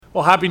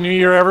Well, Happy New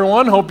Year,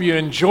 everyone. Hope you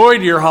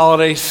enjoyed your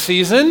holiday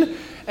season.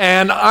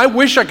 And I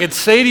wish I could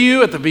say to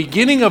you at the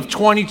beginning of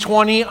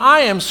 2020, I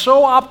am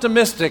so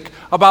optimistic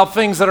about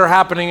things that are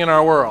happening in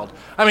our world.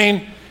 I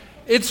mean,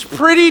 it's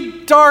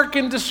pretty dark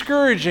and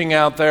discouraging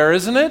out there,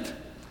 isn't it?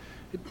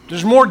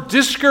 There's more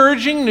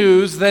discouraging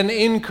news than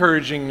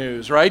encouraging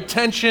news, right?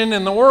 Tension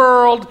in the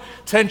world,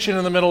 tension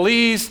in the Middle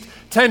East,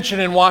 tension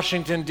in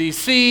Washington,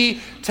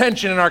 D.C.,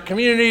 tension in our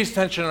communities,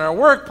 tension in our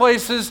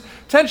workplaces,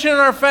 tension in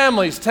our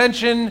families,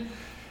 tension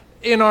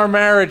in our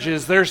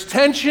marriages. There's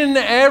tension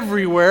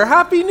everywhere.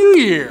 Happy New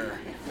Year.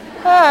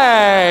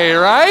 Hey,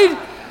 right?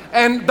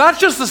 And that's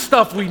just the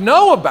stuff we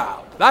know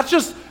about. That's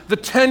just the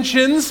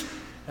tensions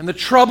and the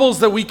troubles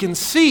that we can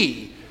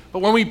see. But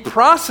when we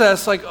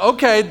process, like,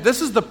 okay,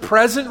 this is the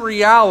present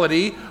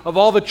reality of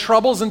all the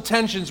troubles and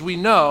tensions we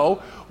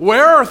know,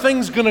 where are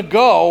things going to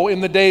go in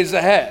the days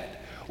ahead?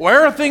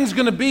 Where are things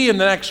going to be in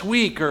the next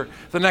week or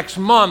the next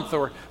month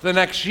or the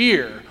next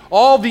year?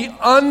 All the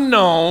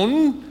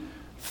unknown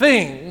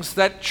things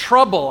that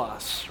trouble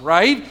us,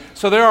 right?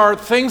 So there are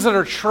things that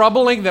are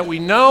troubling that we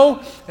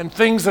know and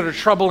things that are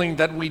troubling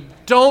that we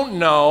don't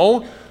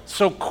know.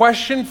 So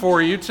question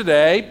for you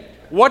today,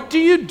 what do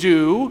you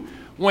do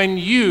when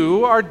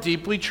you are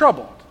deeply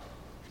troubled?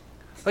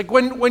 Like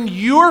when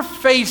you're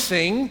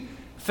facing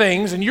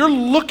things and you're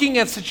looking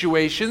at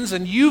situations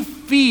and you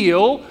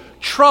feel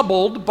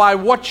troubled by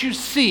what you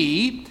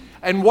see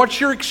and what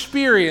you're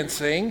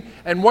experiencing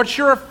and what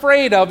you're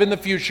afraid of in the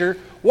future,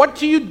 what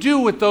do you do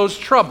with those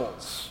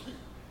troubles?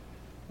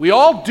 We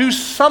all do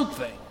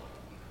something.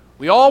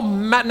 We all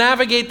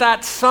navigate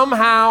that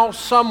somehow,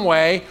 some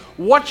way.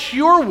 What's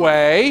your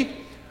way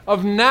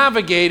of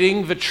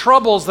navigating the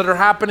troubles that are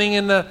happening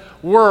in the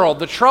world,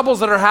 the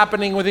troubles that are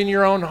happening within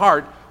your own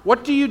heart?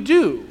 What do you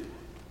do?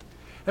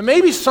 And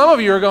maybe some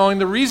of you are going,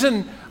 the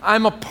reason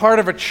I'm a part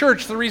of a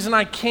church, the reason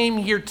I came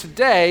here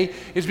today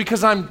is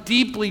because I'm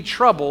deeply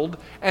troubled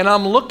and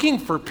I'm looking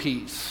for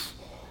peace.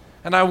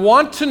 And I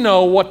want to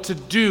know what to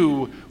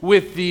do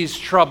with these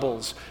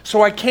troubles.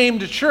 So I came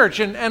to church,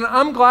 and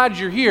I'm glad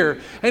you're here.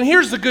 And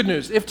here's the good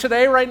news. If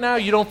today, right now,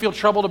 you don't feel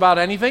troubled about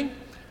anything,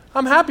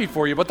 I'm happy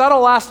for you, but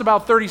that'll last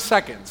about 30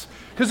 seconds.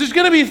 Because there's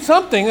going to be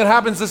something that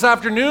happens this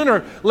afternoon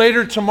or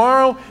later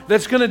tomorrow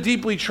that's going to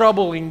deeply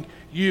troubling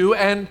you,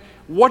 and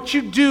what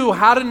you do,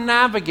 how to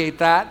navigate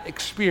that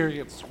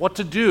experience, what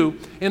to do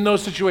in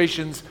those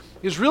situations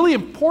is really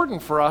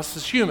important for us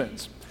as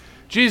humans.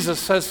 Jesus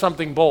says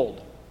something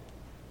bold.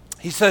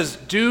 He says,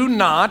 do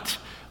not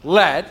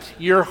let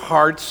your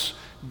hearts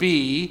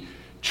be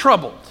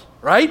troubled,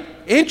 right?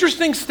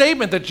 Interesting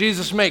statement that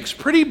Jesus makes,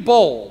 pretty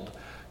bold,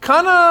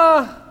 kind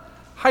of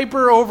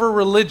hyper over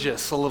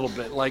religious a little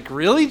bit. Like,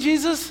 really,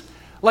 Jesus?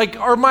 Like,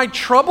 are my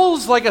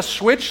troubles like a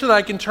switch that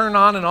I can turn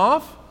on and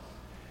off?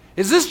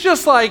 Is this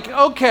just like,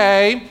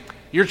 okay,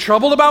 you're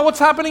troubled about what's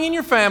happening in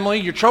your family,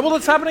 you're troubled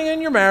what's happening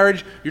in your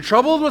marriage, you're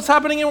troubled what's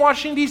happening in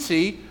Washington,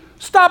 D.C.,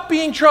 stop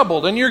being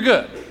troubled and you're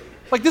good.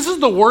 Like, this is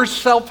the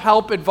worst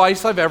self-help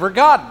advice I've ever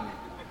gotten.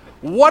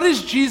 What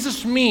does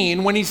Jesus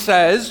mean when he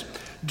says,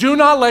 do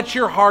not let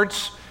your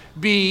hearts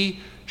be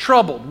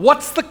troubled?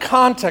 What's the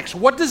context?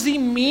 What does he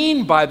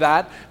mean by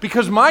that?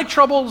 Because my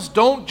troubles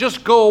don't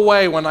just go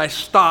away when I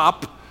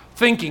stop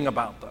thinking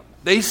about them.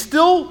 They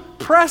still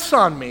press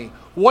on me.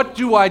 What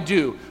do I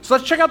do? So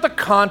let's check out the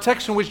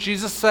context in which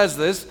Jesus says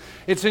this.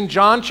 It's in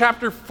John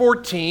chapter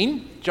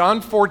 14,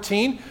 John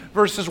 14,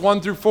 verses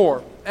 1 through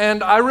 4.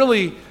 And I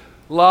really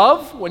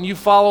love when you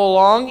follow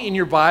along in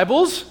your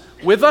Bibles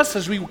with us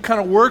as we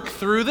kind of work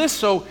through this.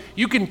 So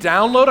you can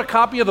download a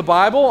copy of the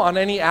Bible on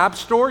any app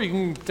store. You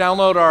can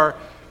download our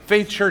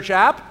Faith Church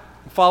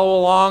app, follow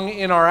along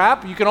in our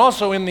app. You can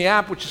also, in the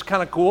app, which is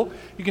kind of cool,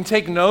 you can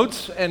take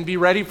notes and be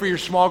ready for your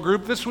small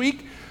group this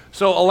week.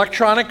 So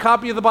electronic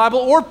copy of the Bible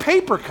or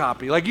paper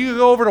copy. Like, you can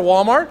go over to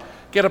Walmart,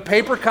 get a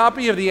paper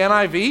copy of the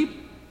NIV.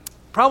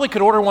 Probably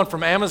could order one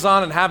from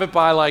Amazon and have it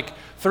by like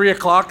 3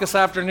 o'clock this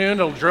afternoon.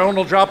 Drone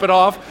will drop it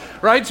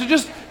off, right? So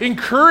just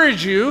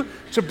encourage you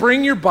to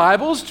bring your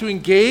Bibles, to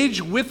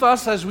engage with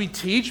us as we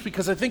teach,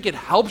 because I think it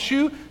helps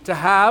you to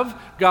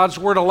have God's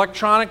Word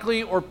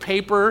electronically or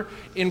paper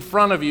in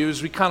front of you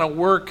as we kind of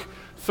work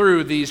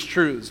through these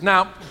truths.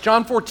 Now,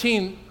 John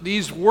 14,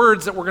 these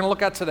words that we're going to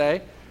look at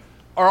today,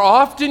 are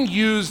often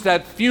used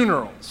at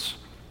funerals.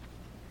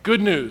 Good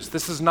news,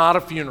 this is not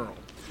a funeral,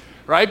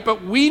 right?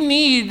 But we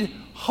need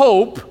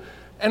hope,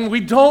 and we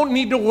don't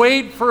need to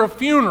wait for a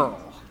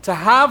funeral to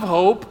have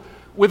hope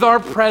with our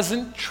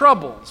present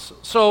troubles.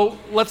 So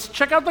let's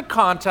check out the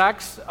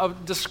context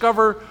of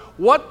discover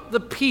what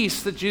the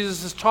peace that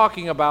Jesus is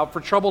talking about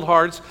for troubled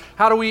hearts,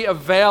 how do we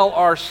avail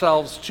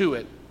ourselves to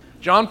it?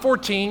 John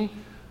 14,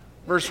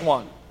 verse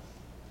 1.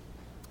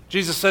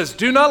 Jesus says,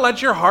 do not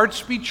let your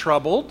hearts be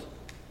troubled.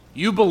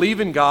 You believe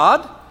in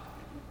God,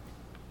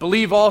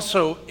 believe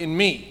also in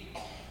me.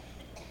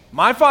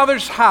 My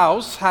Father's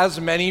house has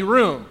many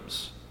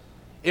rooms.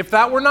 If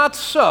that were not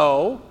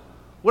so,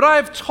 would I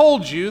have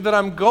told you that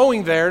I'm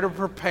going there to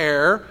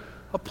prepare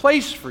a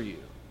place for you?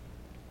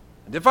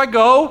 And if I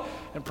go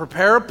and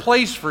prepare a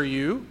place for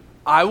you,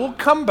 I will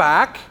come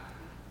back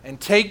and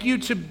take you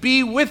to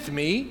be with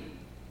me,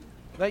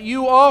 that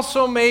you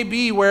also may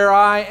be where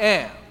I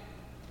am.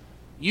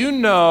 You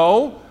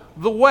know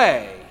the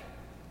way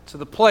to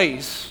the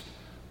place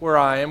where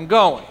I am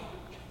going."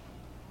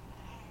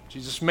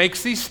 Jesus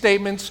makes these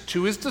statements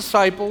to his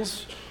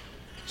disciples,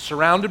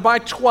 surrounded by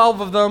 12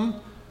 of them.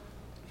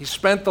 He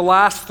spent the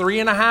last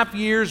 3.5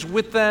 years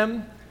with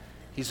them.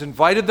 He's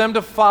invited them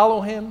to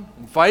follow him,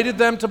 invited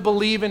them to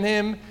believe in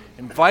him,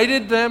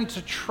 invited them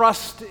to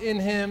trust in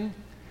him.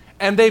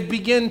 And they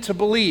begin to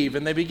believe,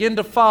 and they begin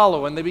to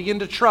follow, and they begin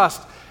to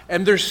trust.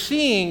 And they're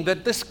seeing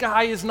that this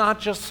guy is not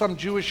just some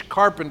Jewish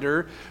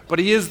carpenter, but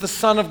he is the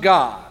Son of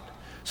God,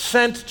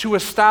 sent to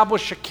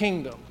establish a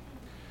kingdom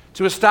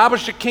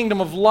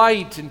of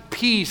light and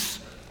peace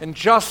and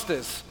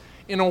justice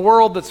in a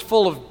world that's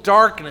full of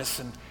darkness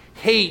and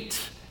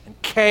hate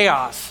and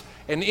chaos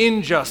and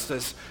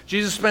injustice.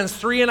 Jesus spends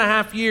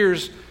 3.5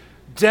 years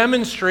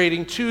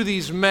demonstrating to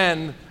these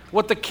men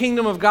what the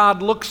kingdom of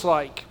God looks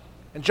like.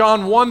 And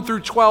John 1 through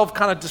 12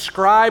 kind of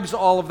describes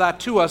all of that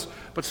to us.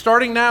 But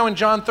starting now in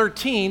John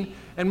 13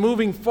 and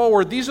moving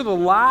forward, these are the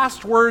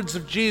last words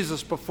of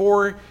Jesus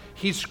before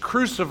he's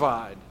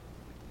crucified.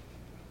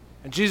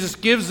 And Jesus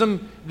gives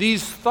them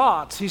these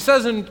thoughts. He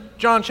says in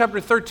John chapter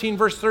 13,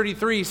 verse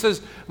 33, he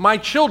says, "My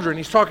children,"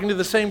 he's talking to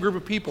the same group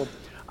of people,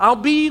 "I'll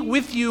be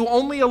with you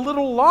only a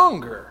little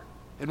longer.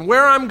 And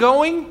where I'm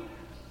going,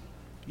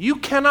 you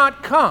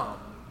cannot come."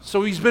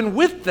 So he's been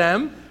with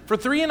them for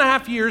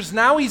 3.5 years.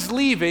 Now he's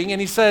leaving, and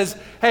he says,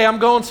 "Hey, I'm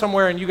going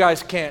somewhere, and you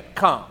guys can't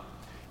come."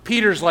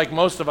 Peter's like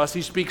most of us.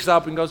 He speaks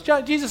up and goes,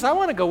 "Jesus, I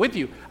want to go with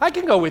you. I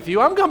can go with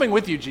you. I'm coming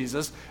with you,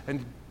 Jesus."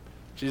 And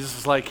Jesus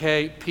is like,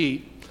 "Hey,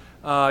 Pete,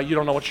 you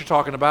don't know what you're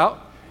talking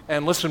about.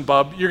 And listen,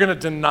 bub, you're going to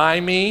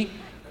deny me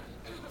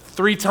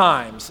 3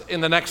 times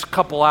in the next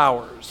couple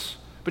hours."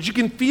 But you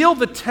can feel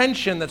the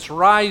tension that's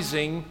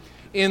rising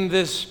in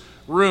this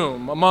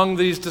room among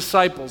these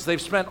disciples.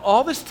 They've spent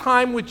all this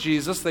time with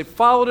Jesus. They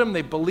followed him.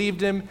 They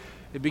believed him.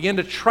 They begin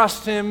to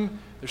trust him.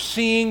 They're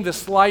seeing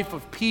this life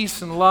of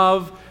peace and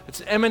love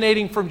that's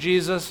emanating from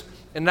Jesus.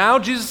 And now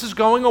Jesus is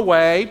going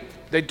away.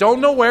 They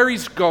don't know where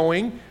he's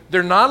going.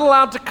 They're not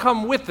allowed to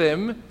come with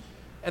him.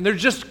 And they're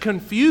just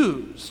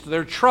confused.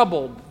 They're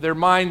troubled. Their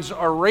minds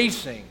are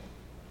racing.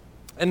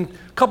 And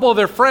a couple of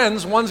their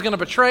friends, one's going to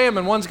betray him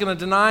and one's going to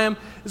deny him.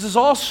 This is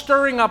all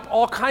stirring up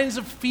all kinds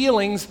of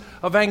feelings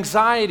of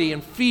anxiety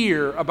and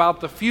fear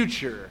about the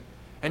future.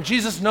 And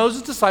Jesus knows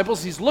his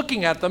disciples. He's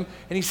looking at them,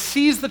 and he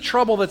sees the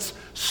trouble that's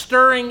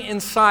stirring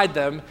inside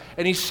them.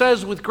 And he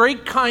says with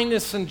great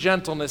kindness and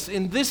gentleness,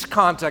 in this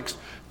context,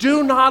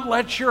 "Do not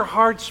let your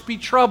hearts be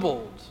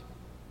troubled."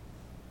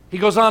 He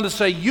goes on to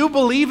say, "You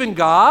believe in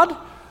God,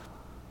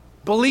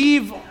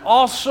 believe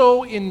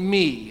also in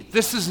me."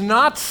 This is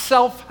not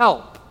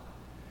self-help.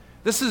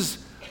 This is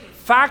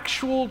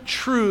factual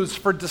truths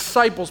for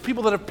disciples,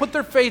 people that have put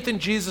their faith in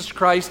Jesus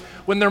Christ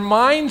when their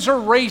minds are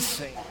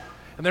racing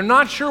and they're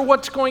not sure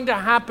what's going to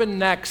happen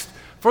next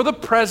for the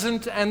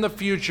present and the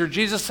future.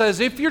 Jesus says,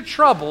 if you're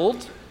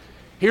troubled,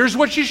 here's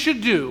what you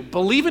should do.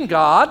 Believe in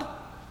God,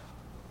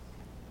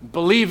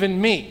 believe in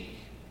me.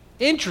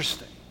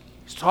 Interesting.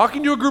 He's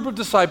talking to a group of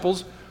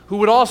disciples who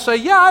would all say,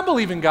 "Yeah, I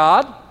believe in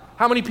God."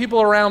 How many people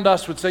around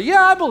us would say,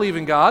 "Yeah, I believe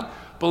in God"?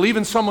 Believe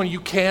in someone you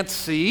can't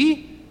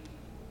see?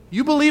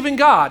 You believe in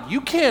God.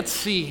 You can't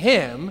see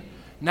him.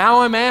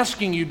 Now I'm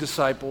asking you,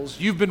 disciples,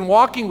 you've been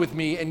walking with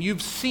me and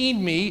you've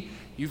seen me,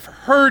 you've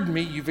heard me,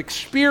 you've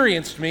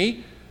experienced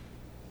me.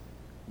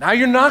 Now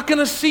you're not going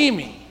to see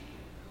me.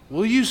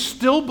 Will you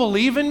still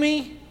believe in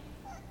me?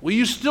 Will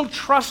you still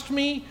trust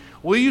me?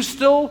 Will you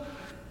still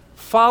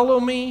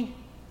follow me?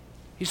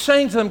 He's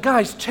saying to them,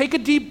 guys, take a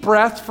deep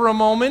breath for a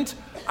moment.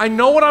 I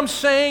know what I'm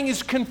saying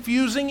is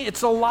confusing.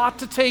 It's a lot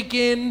to take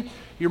in.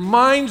 Your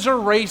minds are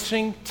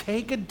racing.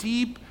 Take a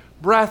deep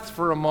breath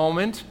for a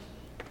moment.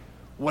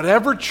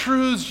 Whatever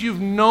truths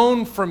you've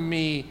known from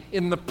me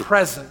in the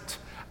present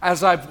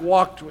as I've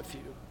walked with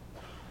you,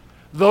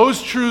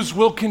 those truths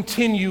will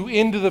continue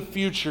into the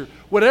future.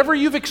 Whatever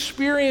you've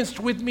experienced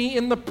with me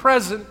in the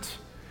present,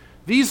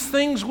 these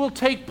things will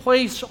take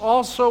place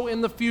also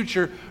in the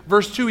future.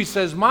 Verse 2, he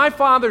says, "My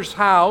Father's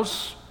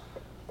house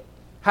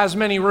has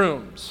many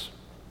rooms.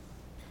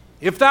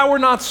 If that were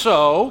not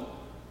so,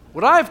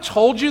 would I have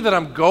told you that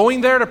I'm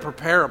going there to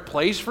prepare a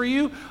place for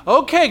you?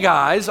 Okay,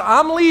 guys,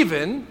 I'm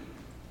leaving.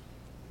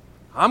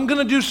 I'm going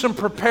to do some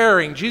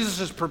preparing." Jesus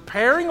is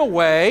preparing a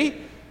way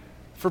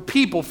for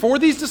people, for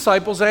these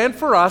disciples and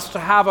for us to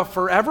have a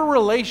forever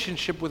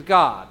relationship with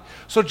God.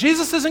 So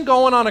Jesus isn't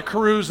going on a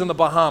cruise in the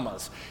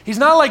Bahamas. He's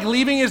not like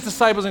leaving his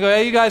disciples and go,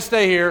 "Hey, you guys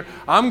stay here.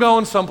 I'm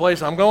going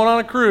someplace. I'm going on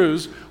a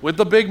cruise with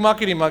the big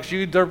muckety-mucks.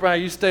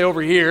 You stay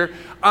over here.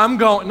 I'm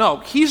going." No,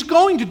 he's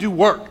going to do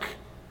work.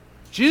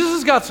 Jesus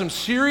has got some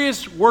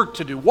serious work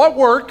to do. What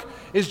work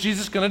is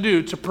Jesus going to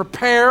do to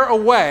prepare a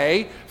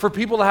way for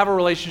people to have a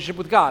relationship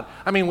with God?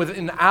 I mean,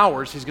 within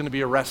hours, he's going to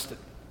be arrested.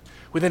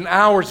 Within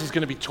hours, he's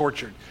going to be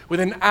tortured.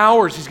 Within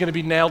hours, he's going to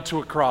be nailed to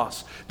a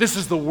cross. This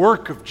is the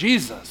work of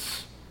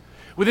Jesus.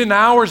 Within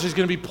hours, he's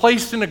going to be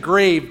placed in a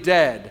grave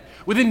dead.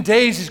 Within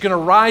days, he's going to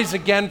rise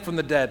again from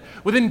the dead.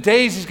 Within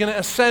days, he's going to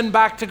ascend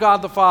back to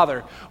God the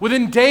Father.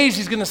 Within days,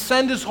 he's going to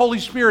send his Holy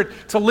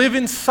Spirit to live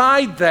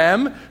inside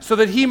them so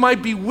that he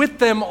might be with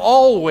them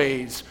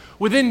always.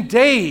 Within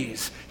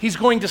days, he's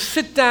going to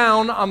sit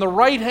down on the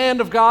right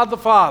hand of God the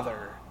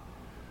Father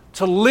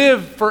to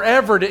live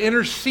forever, to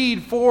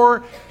intercede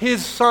for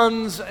his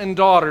sons and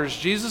daughters.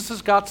 Jesus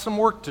has got some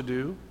work to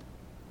do.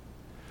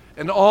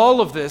 And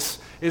all of this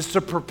is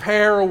to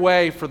prepare a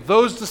way for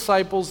those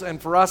disciples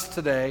and for us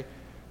today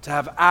to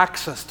have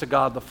access to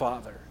God the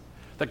Father.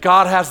 That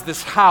God has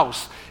this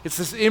house. It's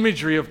this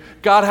imagery of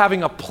God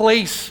having a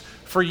place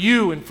for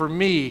you and for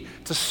me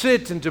to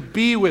sit and to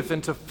be with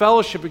and to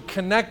fellowship and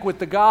connect with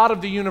the God of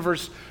the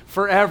universe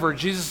forever.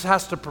 Jesus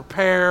has to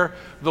prepare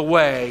the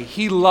way.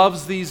 He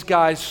loves these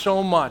guys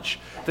so much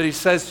that he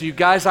says to you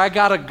guys, I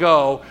gotta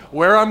go.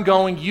 Where I'm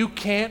going, you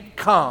can't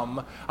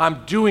come.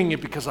 I'm doing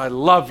it because I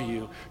love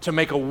you, to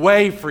make a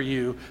way for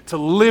you to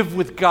live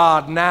with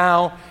God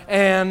now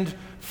and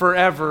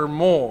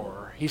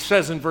forevermore. He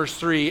says in verse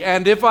 3,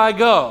 and if I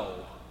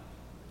go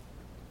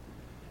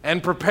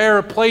and prepare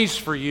a place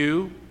for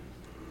you,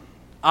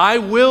 I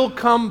will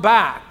come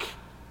back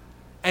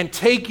and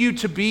take you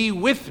to be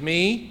with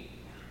me,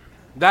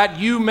 that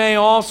you may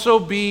also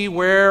be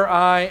where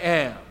I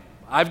am.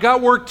 I've got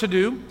work to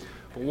do,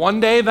 but one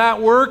day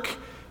that work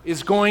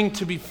is going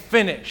to be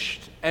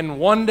finished. And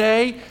one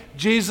day,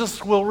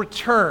 Jesus will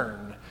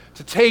return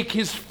to take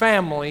his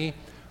family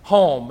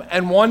home.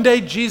 And one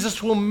day,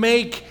 Jesus will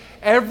make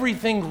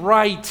everything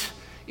right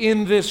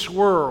in this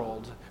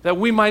world, that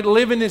we might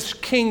live in his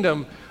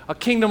kingdom, a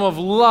kingdom of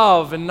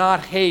love and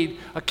not hate,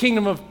 a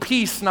kingdom of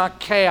peace, not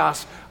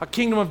chaos, a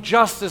kingdom of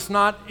justice,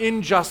 not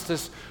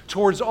injustice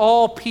towards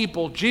all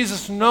people.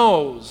 Jesus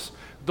knows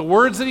the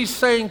words that he's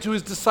saying to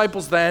his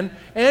disciples then,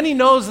 and he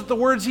knows that the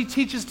words he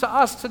teaches to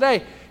us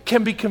today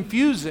can be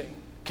confusing,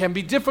 can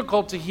be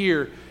difficult to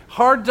hear,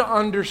 hard to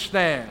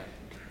understand.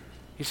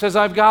 He says,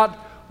 I've got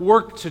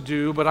work to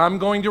do, but I'm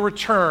going to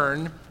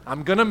return.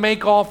 I'm going to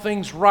make all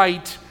things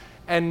right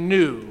and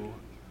new.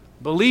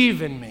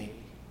 Believe in me.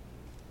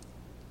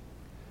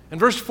 And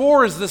verse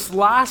 4 is this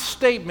last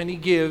statement he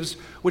gives,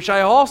 which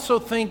I also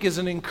think is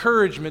an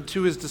encouragement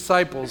to his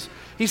disciples.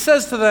 He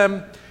says to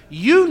them,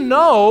 you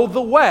know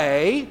the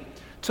way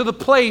to the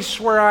place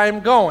where I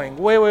am going.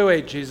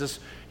 Wait, Jesus.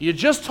 You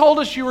just told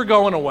us you were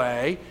going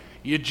away.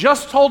 You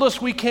just told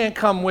us we can't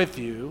come with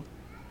you.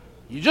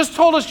 You just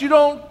told us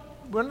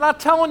we're not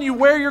telling you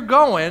where you're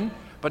going,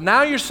 but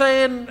now you're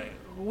saying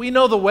we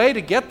know the way to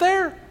get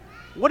there?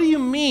 What do you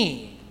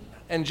mean?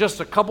 And just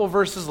a couple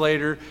verses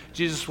later,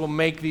 Jesus will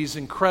make these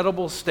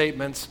incredible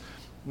statements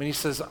when he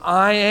says,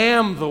 I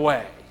am the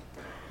way.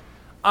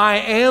 I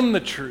am the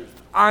truth.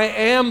 I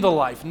am the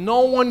life.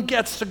 No one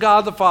gets to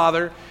God the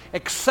Father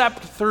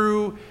except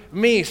through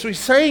me. So he's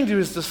saying to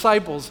his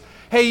disciples,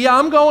 hey, yeah,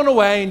 I'm going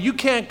away and you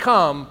can't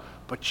come,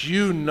 but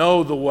you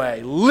know the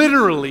way.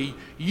 Literally,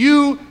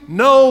 you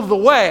know the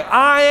way.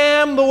 I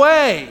am the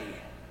way.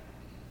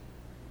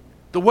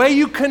 The way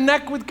you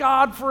connect with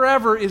God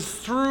forever is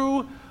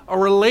through a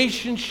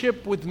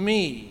relationship with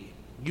me.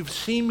 You've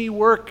seen me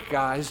work,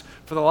 guys,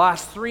 for the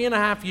last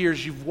 3.5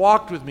 years. You've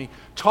walked with me,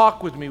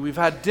 talked with me. We've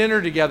had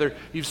dinner together.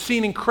 You've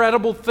seen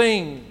incredible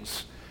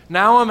things.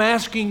 Now I'm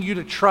asking you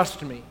to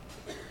trust me.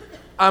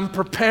 I'm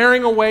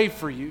preparing a way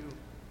for you.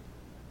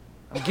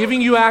 I'm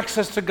giving you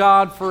access to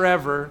God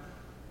forever.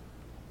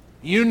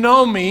 You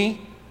know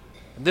me.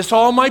 This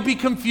all might be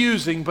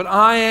confusing, but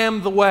I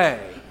am the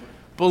way.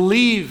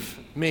 Believe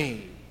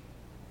me.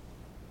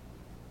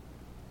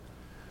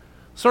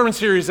 Sermon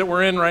series that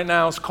we're in right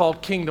now is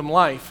called Kingdom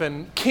Life,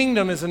 and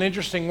kingdom is an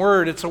interesting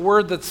word. It's a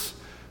word that's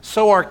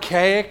so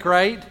archaic,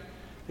 right?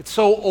 It's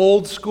so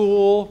old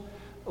school.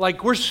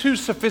 Like, we're too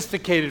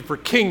sophisticated for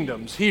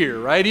kingdoms here,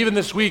 right? Even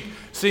this week,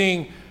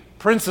 seeing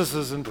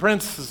princesses and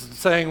princes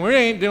saying, we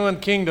ain't doing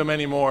kingdom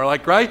anymore,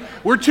 like, right?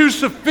 We're too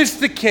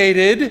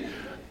sophisticated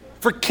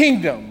for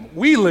kingdom.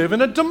 We live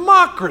in a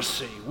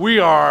democracy. We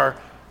are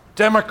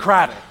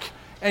democratic.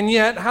 And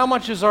yet, how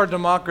much is our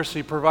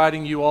democracy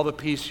providing you all the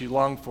peace you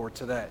long for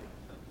today?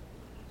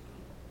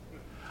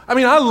 I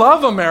mean, I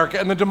love America,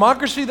 and the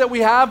democracy that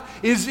we have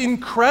is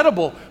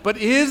incredible. But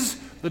is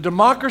the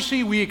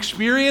democracy we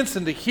experience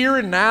in the here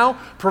and now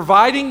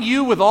providing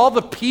you with all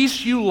the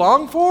peace you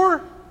long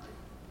for?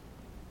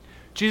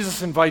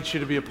 Jesus invites you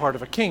to be a part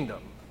of a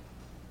kingdom.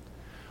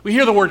 We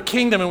hear the word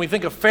kingdom and we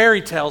think of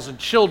fairy tales and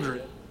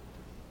children.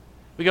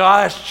 We go,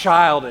 that's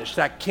childish,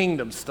 that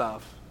kingdom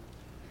stuff.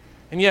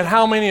 And yet,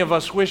 how many of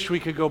us wish we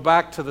could go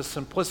back to the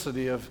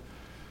simplicity of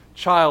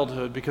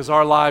childhood because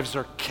our lives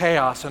are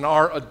chaos and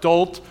our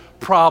adult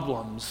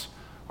problems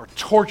are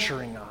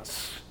torturing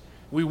us?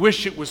 We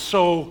wish it was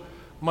so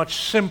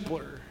much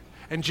simpler.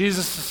 And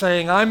Jesus is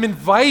saying, I'm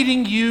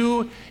inviting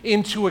you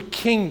into a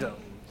kingdom,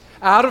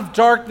 out of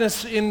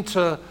darkness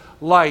into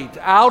light,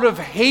 out of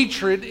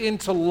hatred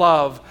into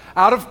love,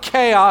 out of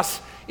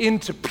chaos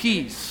into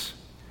peace.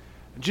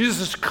 Jesus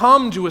has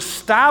come to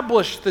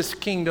establish this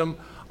kingdom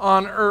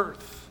on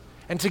earth.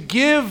 and to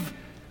give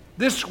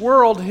this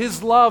world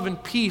his love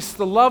and peace.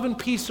 The love and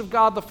peace of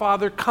God the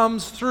Father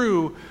comes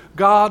through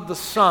God the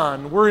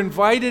Son. We're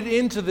invited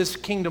into this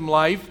kingdom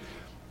life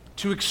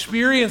to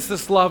experience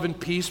this love and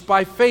peace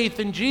by faith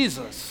in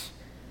Jesus.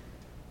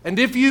 And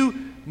if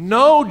you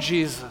know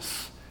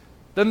Jesus,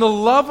 then the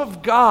love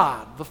of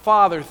God the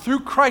Father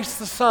through Christ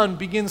the Son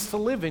begins to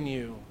live in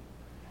you.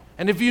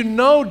 And if you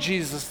know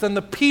Jesus, then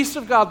the peace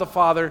of God the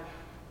Father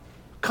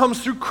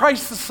comes through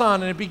Christ the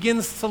Son and it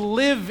begins to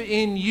live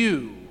in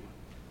you.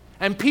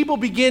 And people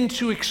begin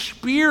to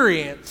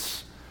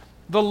experience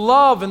the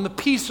love and the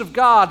peace of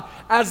God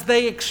as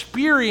they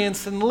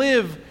experience and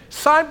live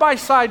side by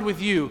side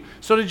with you.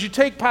 So did you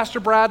take Pastor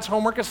Brad's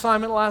homework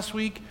assignment last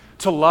week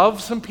to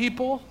love some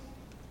people?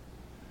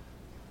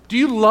 Do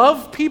you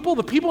love people?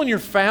 The people in your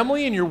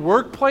family, in your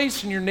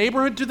workplace, in your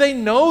neighborhood, do they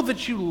know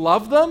that you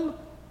love them?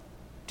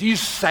 Do you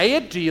say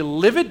it? Do you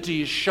live it? Do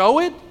you show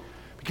it?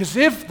 Because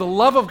if the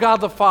love of God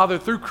the Father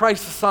through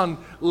Christ the Son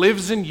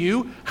lives in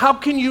you, how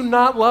can you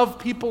not love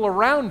people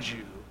around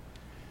you?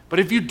 But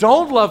if you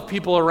don't love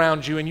people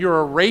around you and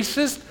you're a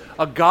racist,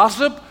 a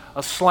gossip,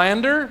 a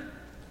slander,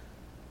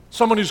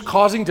 someone who's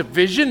causing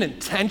division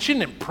and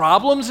tension and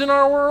problems in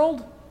our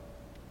world,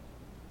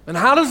 then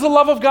how does the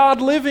love of God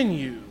live in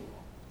you?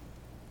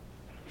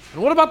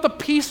 And what about the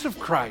peace of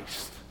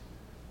Christ?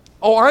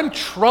 Oh, I'm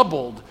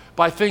troubled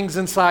by things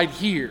inside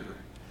here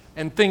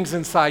and things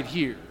inside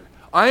here.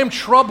 I am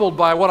troubled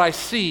by what I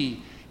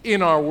see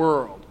in our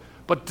world.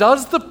 But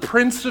does the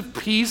Prince of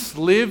Peace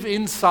live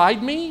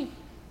inside me?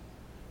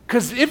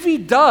 Because if he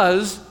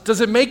does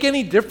it make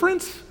any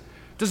difference?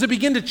 Does it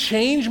begin to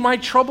change my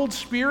troubled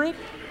spirit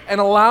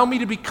and allow me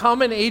to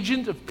become an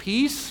agent of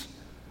peace?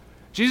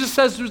 Jesus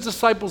says to his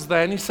disciples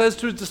then, he says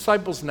to his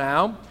disciples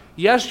now,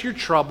 yes, you're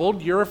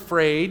troubled, you're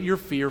afraid, you're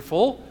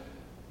fearful.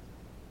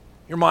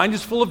 Your mind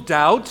is full of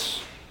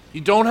doubts.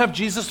 You don't have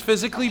Jesus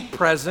physically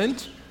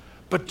present.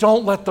 But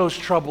don't let those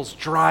troubles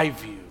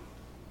drive you.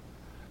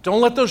 Don't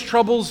let those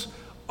troubles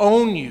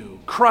own you.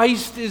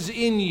 Christ is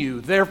in you.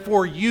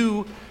 Therefore,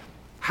 you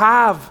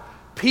have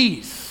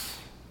peace.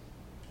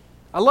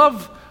 I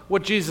love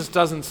what Jesus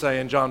doesn't say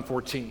in John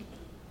 14.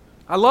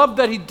 I love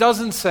that he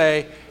doesn't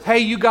say, hey,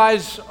 you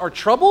guys are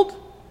troubled?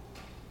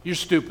 You're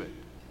stupid.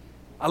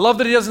 I love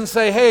that he doesn't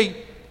say, hey,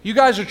 you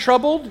guys are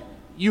troubled?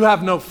 You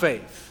have no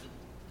faith.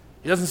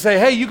 He doesn't say,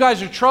 hey, you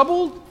guys are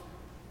troubled?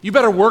 You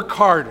better work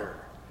harder.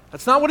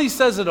 That's not what he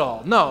says at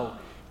all. No,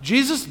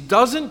 Jesus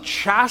doesn't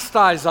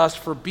chastise us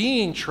for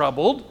being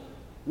troubled.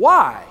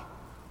 Why?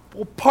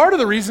 Well, part of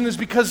the reason is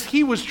because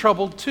he was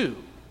troubled too.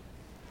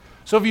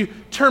 So if you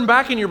turn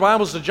back in your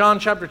Bibles to John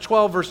chapter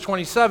 12, verse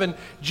 27,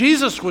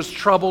 Jesus was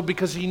troubled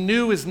because he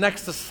knew his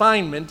next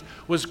assignment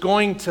was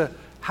going to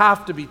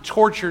have to be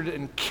tortured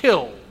and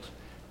killed.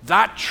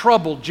 That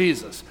troubled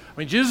Jesus. I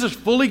mean, Jesus is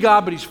fully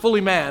God, but he's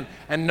fully man.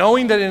 And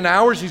knowing that in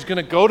hours he's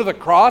going to go to the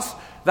cross,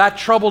 that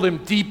troubled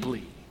him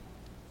deeply.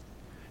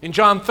 In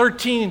John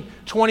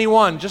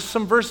 13:21, just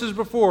some verses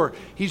before,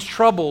 he's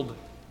troubled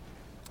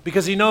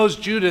because he knows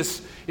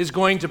Judas is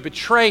going to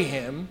betray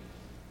him.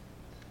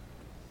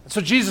 And so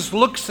Jesus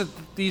looks at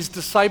these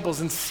disciples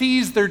and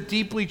sees they're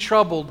deeply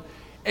troubled,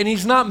 and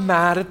he's not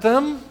mad at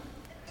them.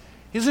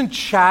 He doesn't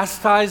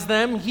chastise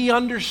them. He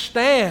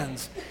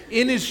understands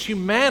in his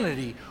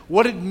humanity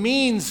what it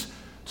means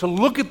to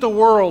look at the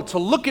world, to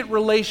look at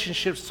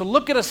relationships, to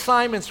look at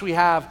assignments we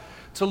have,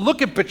 to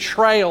look at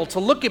betrayal, to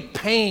look at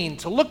pain,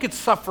 to look at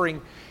suffering.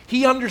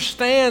 He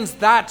understands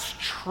that's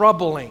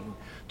troubling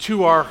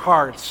to our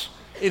hearts.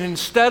 And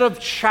instead of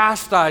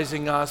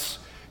chastising us,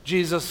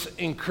 Jesus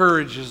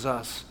encourages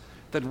us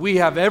that we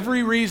have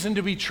every reason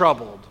to be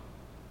troubled.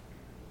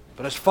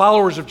 But as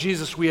followers of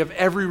Jesus, we have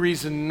every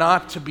reason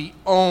not to be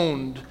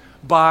owned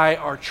by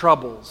our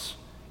troubles.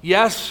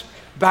 Yes,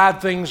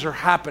 bad things are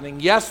happening.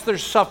 Yes,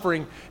 there's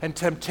suffering and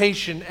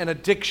temptation and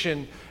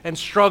addiction and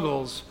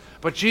struggles.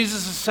 But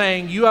Jesus is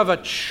saying you have a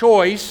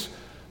choice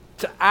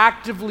to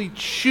actively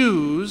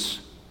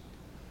choose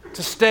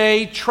to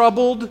stay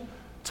troubled,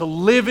 to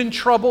live in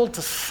trouble,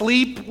 to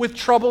sleep with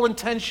trouble and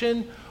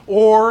tension,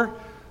 or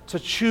to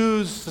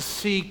choose to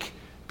seek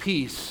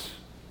peace.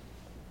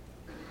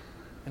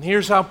 And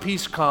here's how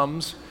peace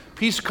comes.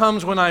 Peace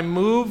comes when I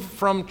move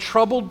from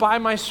troubled by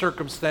my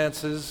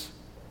circumstances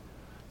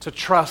to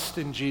trust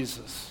in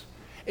Jesus.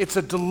 It's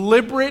a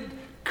deliberate,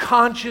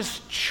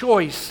 conscious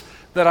choice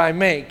that I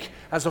make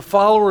as a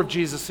follower of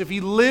Jesus. If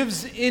he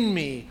lives in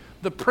me,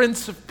 the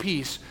Prince of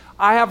Peace,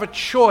 I have a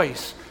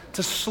choice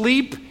to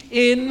sleep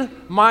in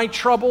my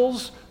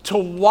troubles, to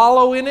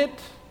wallow in it,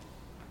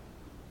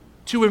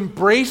 to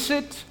embrace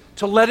it,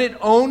 to let it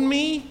own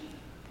me,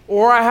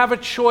 or I have a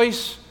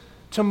choice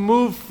to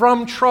move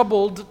from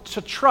troubled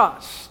to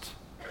trust.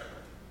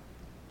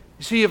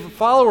 You see, if a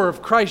follower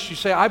of Christ, you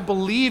say, I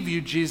believe you,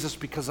 Jesus,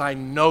 because I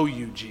know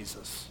you,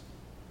 Jesus.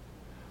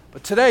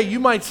 But today you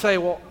might say,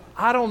 well,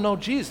 I don't know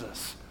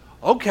Jesus.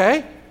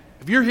 Okay,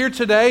 if you're here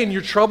today and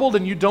you're troubled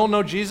and you don't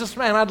know Jesus,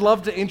 man, I'd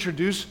love to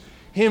introduce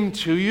him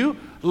to you.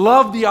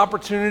 love the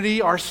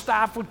opportunity our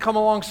staff would come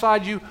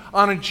alongside you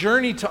on a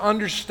journey to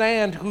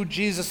understand who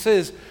Jesus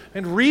is.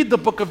 And read the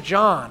book of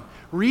John.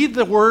 Read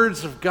the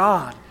words of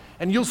God,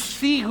 and you'll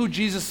see who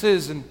Jesus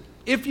is. And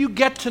if you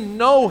get to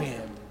know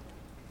him,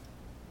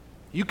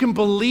 you can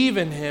believe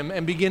in him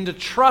and begin to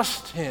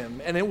trust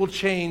him, and it will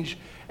change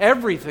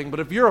everything.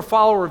 But if you're a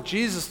follower of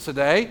Jesus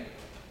today,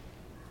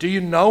 do you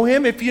know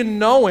him? If you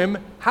know him,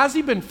 has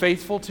he been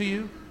faithful to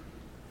you?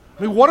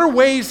 I mean, what are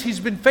ways he's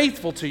been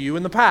faithful to you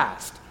in the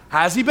past?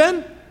 Has he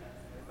been?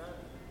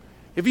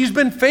 If he's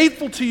been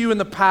faithful to you in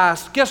the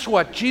past, guess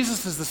what?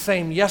 Jesus is the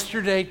same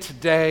yesterday,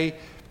 today,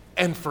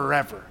 and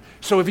forever.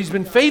 So if he's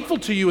been faithful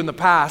to you in the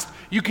past,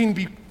 you can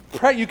be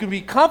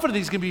confident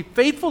he's going to be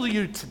faithful to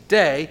you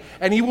today,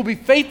 and he will be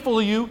faithful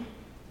to you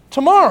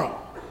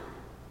tomorrow.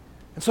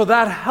 And so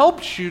that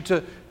helps you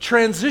to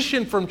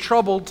transition from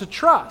trouble to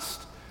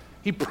trust.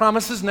 He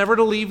promises never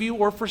to leave you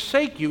or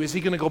forsake you. Is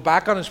he going to go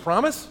back on his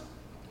promise?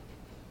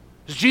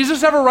 Does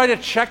Jesus ever write a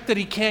check that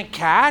he can't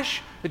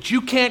cash, that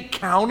you can't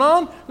count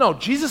on? No,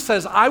 Jesus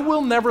says, I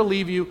will never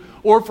leave you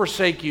or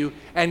forsake you,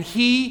 and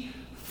he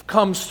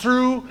comes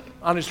through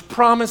on his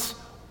promise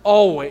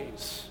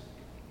always.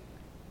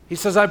 He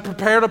says, I've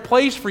prepared a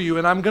place for you,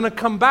 and I'm going to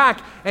come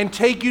back and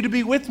take you to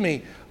be with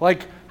me.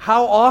 Like,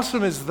 how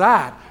awesome is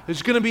that?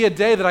 There's going to be a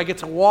day that I get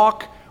to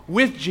walk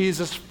with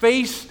Jesus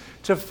face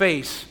to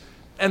face,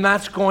 and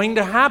that's going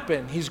to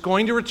happen. He's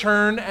going to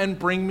return and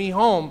bring me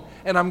home,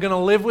 and I'm going to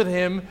live with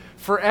him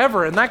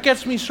forever. And that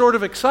gets me sort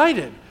of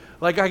excited.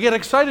 Like, I get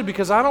excited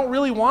because I don't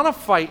really want to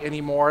fight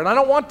anymore, and I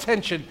don't want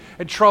tension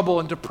and trouble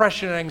and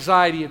depression and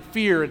anxiety and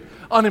fear and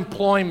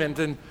unemployment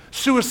and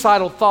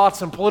suicidal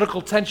thoughts and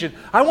political tension.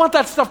 I want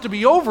that stuff to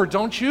be over,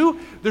 don't you?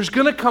 There's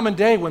going to come a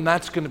day when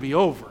that's going to be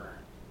over.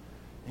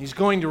 He's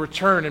going to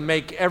return and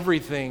make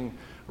everything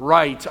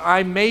right.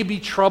 I may be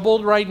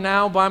troubled right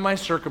now by my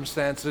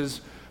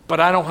circumstances, but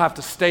I don't have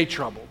to stay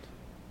troubled.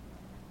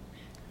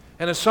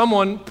 And as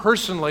someone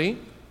personally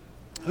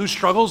who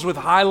struggles with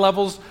high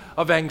levels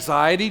of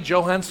anxiety,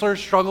 Joe Henseler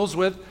struggles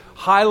with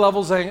high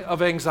levels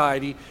of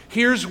anxiety,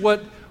 here's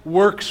what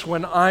works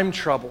when I'm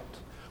troubled.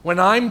 When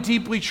I'm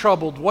deeply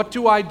troubled, what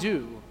do?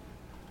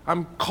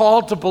 I'm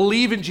called to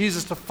believe in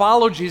Jesus, to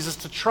follow Jesus,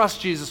 to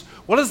trust Jesus.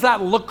 What does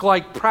that look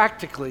like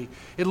practically?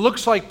 It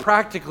looks like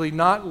practically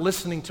not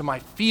listening to my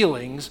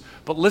feelings,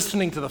 but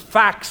listening to the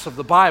facts of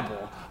the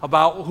Bible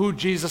about who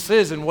Jesus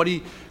is and what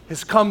he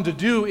has come to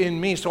do in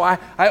me. So I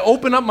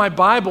open up my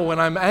Bible when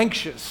I'm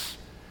anxious,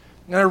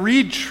 and I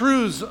read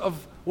truths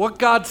of what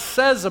God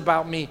says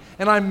about me,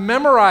 and I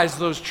memorize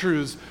those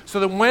truths so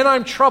that when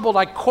I'm troubled,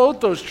 I quote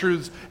those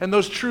truths, and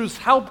those truths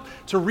help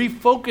to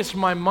refocus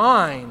my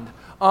mind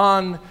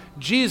on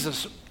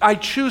Jesus. I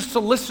choose to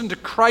listen to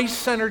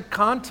Christ-centered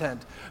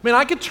content. I mean,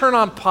 I could turn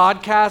on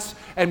podcasts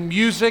and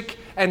music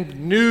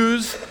and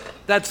news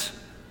that's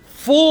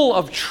full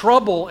of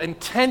trouble and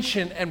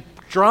tension and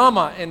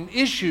drama and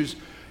issues,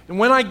 and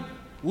when I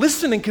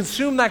listen and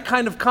consume that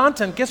kind of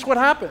content, guess what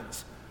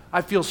happens?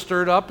 I feel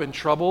stirred up and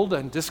troubled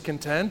and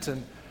discontent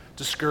and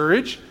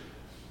discouraged.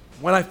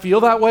 When I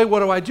feel that way, what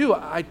do?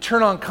 I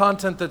turn on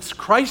content that's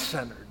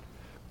Christ-centered,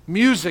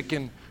 music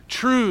and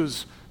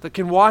truths that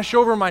can wash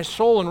over my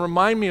soul and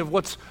remind me of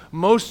what's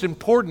most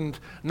important,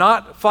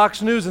 not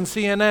Fox News and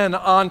CNN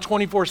on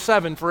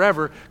 24/7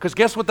 forever, because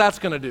guess what that's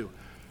going to do?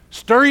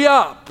 Stir you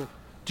up.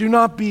 Do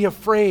not be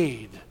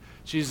afraid,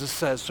 Jesus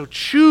says. So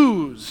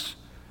choose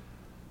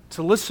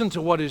to listen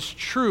to what is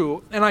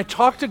true. And I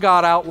talk to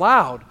God out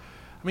loud.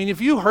 I mean,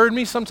 if you heard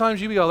me, sometimes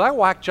you'd go, that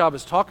whack job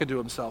is talking to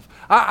himself.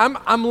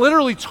 I'm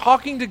literally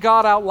talking to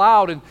God out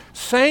loud and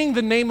saying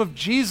the name of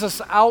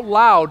Jesus out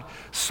loud,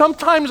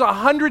 sometimes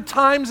 100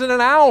 times in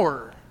an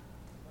hour.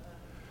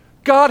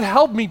 God,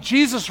 help me.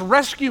 Jesus,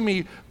 rescue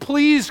me.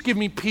 Please give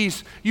me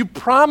peace. You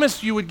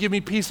promised you would give me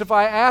peace if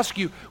I ask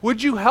you.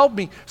 Would you help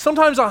me?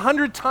 Sometimes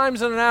 100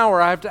 times in an hour,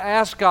 I have to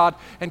ask God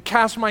and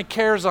cast my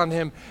cares on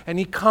him, and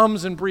he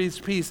comes and breathes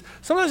peace.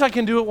 Sometimes I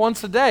can do it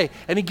once a day,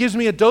 and he gives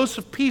me a dose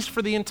of peace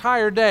for the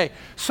entire day.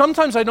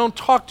 Sometimes I don't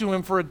talk to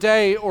him for a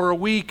day or a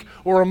week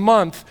or a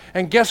month,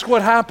 and guess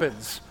what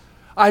happens?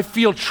 I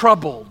feel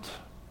troubled.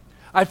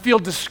 I feel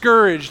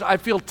discouraged. I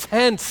feel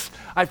tense.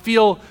 I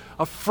feel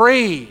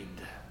afraid,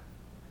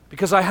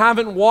 because I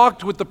haven't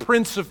walked with the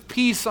Prince of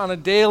Peace on a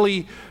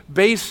daily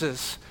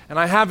basis, and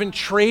I haven't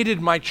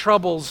traded my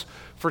troubles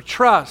for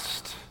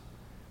trust.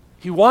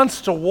 He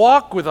wants to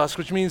walk with us,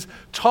 which means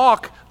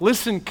talk,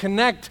 listen,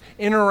 connect,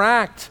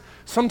 interact.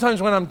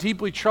 Sometimes when I'm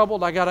deeply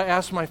troubled, I got to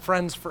ask my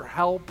friends for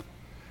help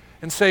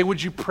and say,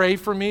 would you pray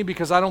for me?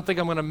 Because I don't think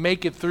I'm going to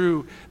make it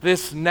through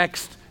this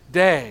next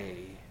day.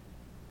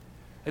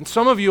 And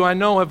some of you I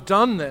know have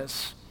done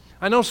this.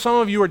 I know some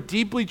of you are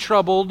deeply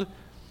troubled,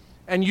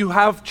 and you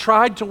have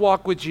tried to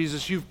walk with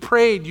Jesus. You've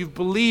prayed, you've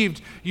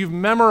believed, you've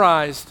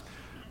memorized,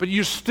 but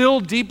you're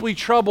still deeply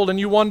troubled and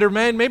you wonder,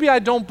 man, maybe I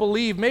don't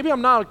believe. Maybe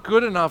I'm not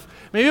good enough.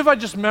 Maybe if I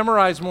just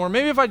memorize more,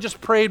 maybe if I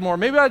just prayed more,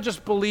 maybe I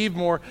just believed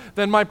more,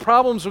 then my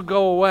problems would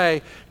go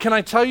away. Can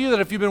I tell you that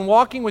if you've been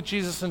walking with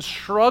Jesus and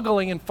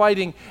struggling and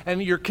fighting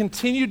and you're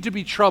continued to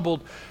be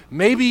troubled,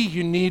 maybe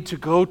you need to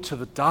go to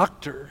the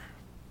doctor.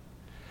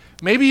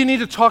 Maybe you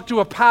need to talk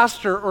to a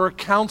pastor or a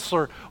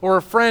counselor or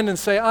a friend and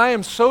say, I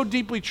am so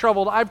deeply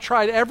troubled, I've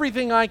tried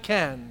everything I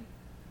can,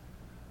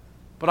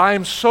 but I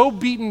am so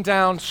beaten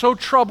down, so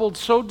troubled,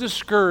 so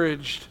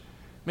discouraged.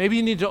 Maybe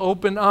you need to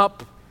open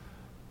up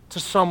to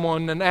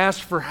someone and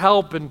ask for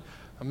help and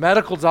a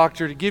medical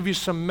doctor to give you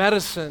some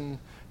medicine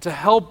to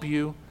help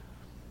you.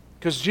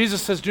 Because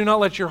Jesus says, do not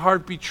let your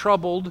heart be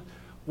troubled.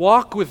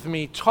 Walk with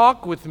me,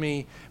 talk with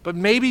me, but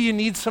maybe you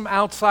need some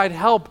outside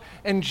help.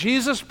 And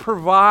Jesus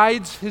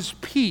provides his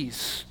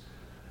peace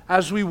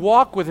as we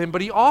walk with him,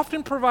 but he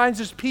often provides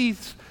his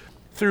peace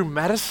through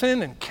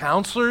medicine and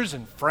counselors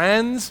and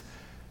friends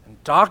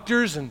and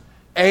doctors and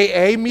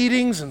AA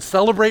meetings and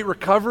Celebrate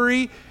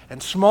Recovery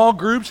and small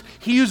groups.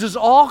 He uses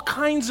all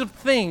kinds of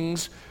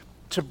things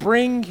to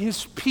bring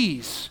his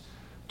peace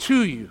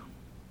to you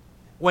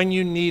when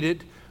you need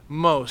it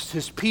most.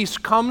 His peace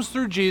comes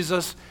through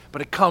Jesus,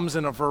 but it comes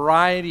in a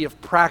variety of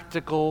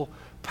practical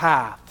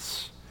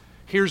paths.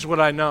 Here's what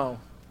I know.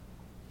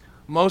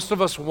 Most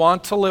of us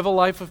want to live a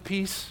life of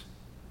peace,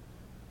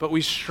 but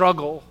we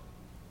struggle.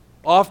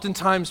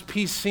 Oftentimes,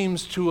 peace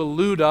seems to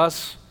elude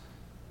us.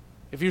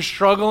 If you're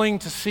struggling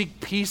to seek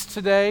peace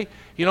today,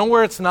 you know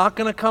where it's not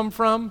going to come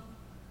from?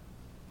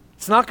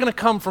 It's not going to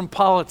come from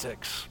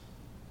politics.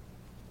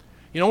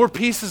 You know where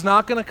peace is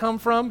not going to come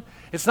from?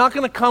 It's not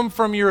going to come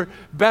from your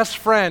best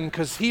friend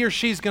because he or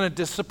she's going to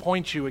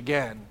disappoint you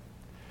again.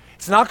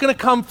 It's not going to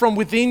come from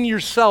within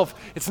yourself.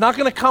 It's not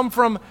going to come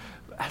from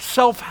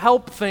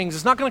self-help things.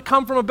 It's not going to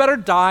come from a better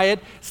diet.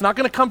 It's not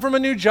going to come from a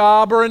new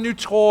job or a new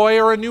toy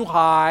or a new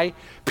high.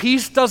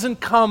 Peace doesn't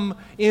come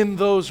in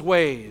those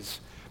ways.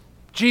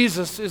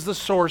 Jesus is the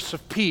source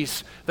of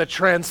peace that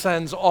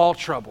transcends all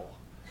trouble.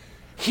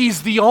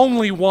 He's the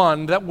only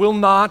one that will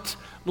not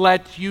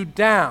let you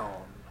down.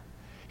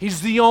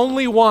 He's the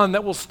only one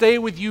that will stay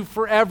with you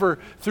forever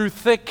through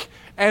thick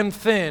and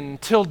thin,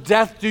 till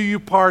death do you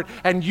part,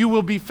 and you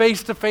will be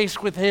face to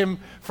face with him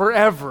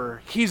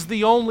forever. He's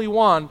the only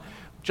one.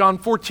 John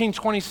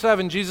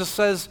 14:27, Jesus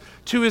says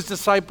to his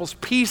disciples,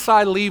 peace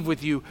I leave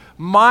with you,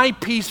 my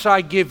peace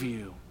I give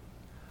you.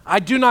 I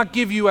do not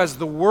give you as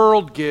the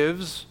world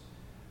gives.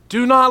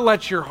 Do not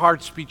let your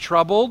hearts be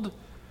troubled.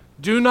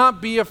 Do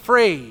not be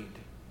afraid.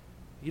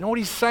 You know what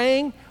he's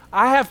saying?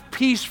 I have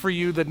peace for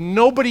you that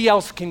nobody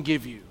else can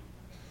give you.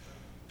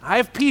 I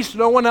have peace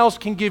no one else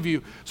can give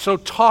you. So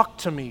talk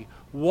to me,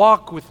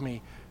 walk with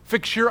me,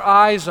 fix your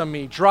eyes on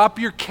me, drop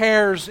your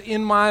cares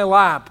in my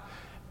lap,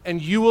 and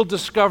you will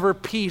discover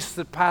peace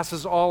that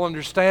passes all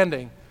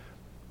understanding.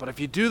 But if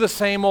you do the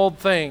same old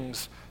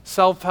things,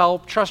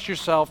 self-help, trust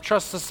yourself,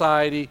 trust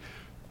society,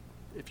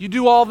 if you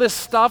do all this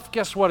stuff,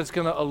 guess what? It's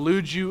going to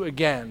elude you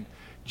again.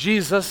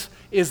 Jesus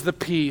is the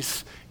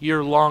peace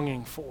you're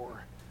longing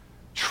for.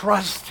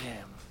 Trust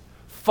him,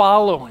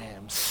 follow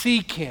him,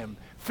 seek him,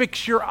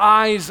 fix your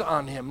eyes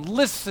on him,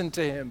 listen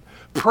to him,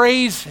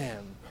 praise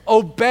him,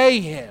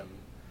 obey him,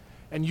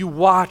 and you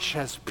watch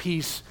as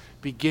peace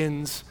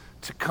begins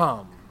to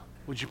come.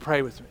 Would you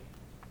pray with me?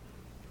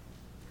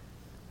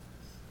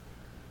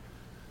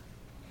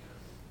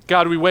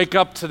 God, we wake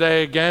up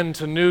today again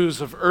to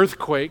news of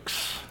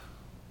earthquakes,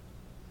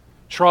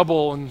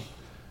 trouble in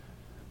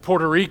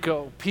Puerto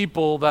Rico,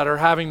 people that are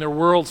having their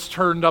worlds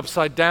turned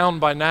upside down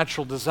by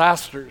natural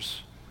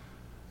disasters.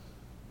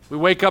 We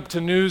wake up to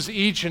news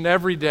each and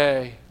every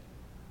day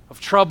of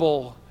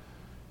trouble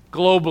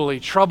globally,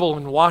 trouble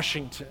in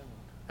Washington.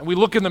 And we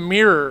look in the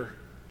mirror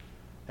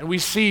and we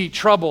see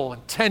trouble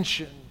and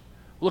tension.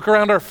 Look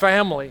around our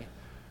family,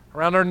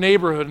 around our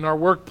neighborhood and our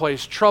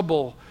workplace,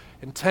 trouble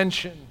and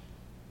tension.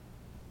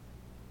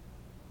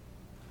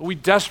 But we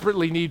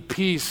desperately need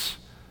peace,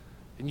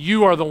 and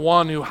you are the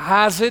one who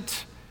has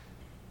it.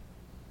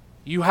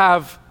 You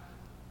have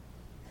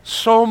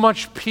so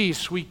much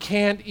peace we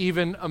can't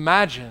even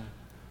imagine.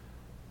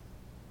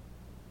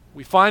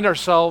 We find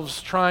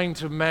ourselves trying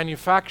to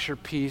manufacture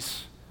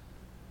peace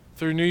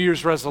through New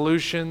Year's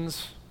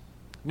resolutions,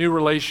 new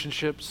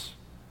relationships,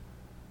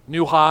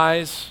 new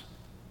highs.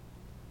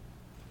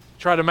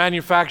 Try to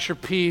manufacture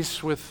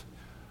peace with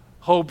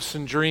hopes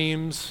and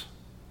dreams.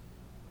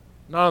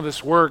 None of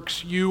this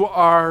works. You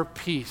are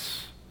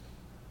peace.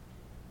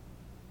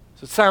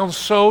 It sounds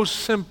so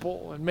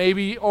simple and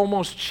maybe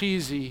almost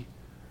cheesy.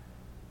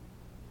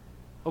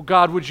 Oh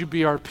God, would you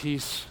be our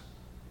peace?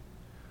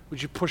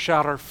 Would you push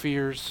out our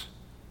fears?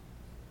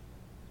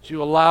 Would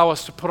you allow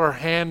us to put our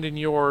hand in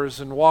yours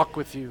and walk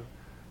with you,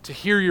 to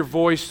hear your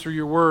voice through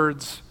your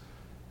words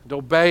and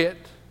obey it?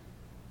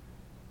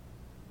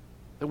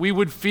 That we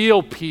would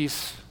feel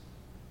peace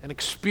and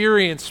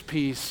experience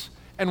peace.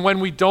 And when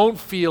we don't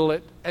feel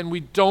it and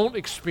we don't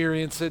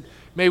experience it,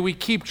 may we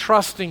keep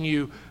trusting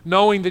you,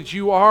 knowing that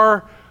you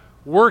are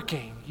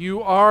working,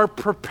 you are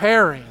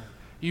preparing,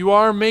 You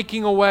are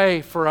making a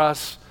way for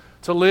us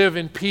to live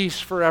in peace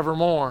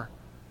forevermore.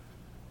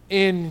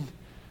 In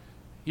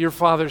your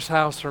Father's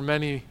house are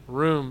many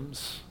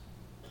rooms,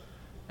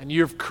 and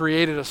you've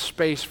created a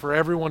space for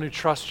everyone who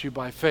trusts you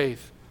by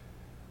faith.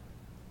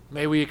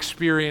 May we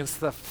experience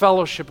the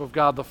fellowship of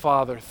God the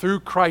Father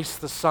through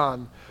Christ the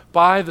Son,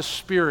 by the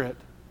Spirit,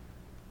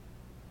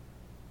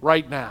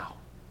 right now,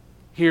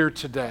 here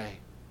today.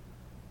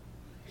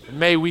 And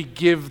may we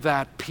give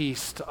that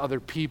peace to other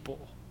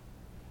people.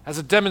 As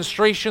a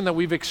demonstration that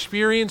we've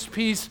experienced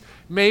peace,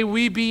 may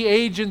we be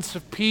agents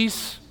of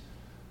peace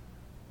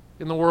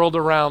in the world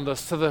around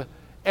us, to the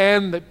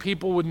end that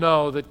people would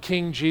know that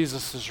King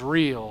Jesus is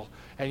real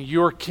and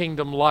your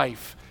kingdom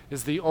life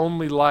is the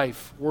only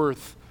life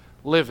worth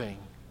living.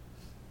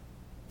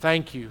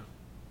 Thank you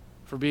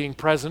for being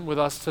present with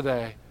us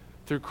today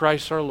through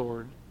Christ our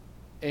Lord.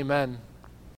 Amen.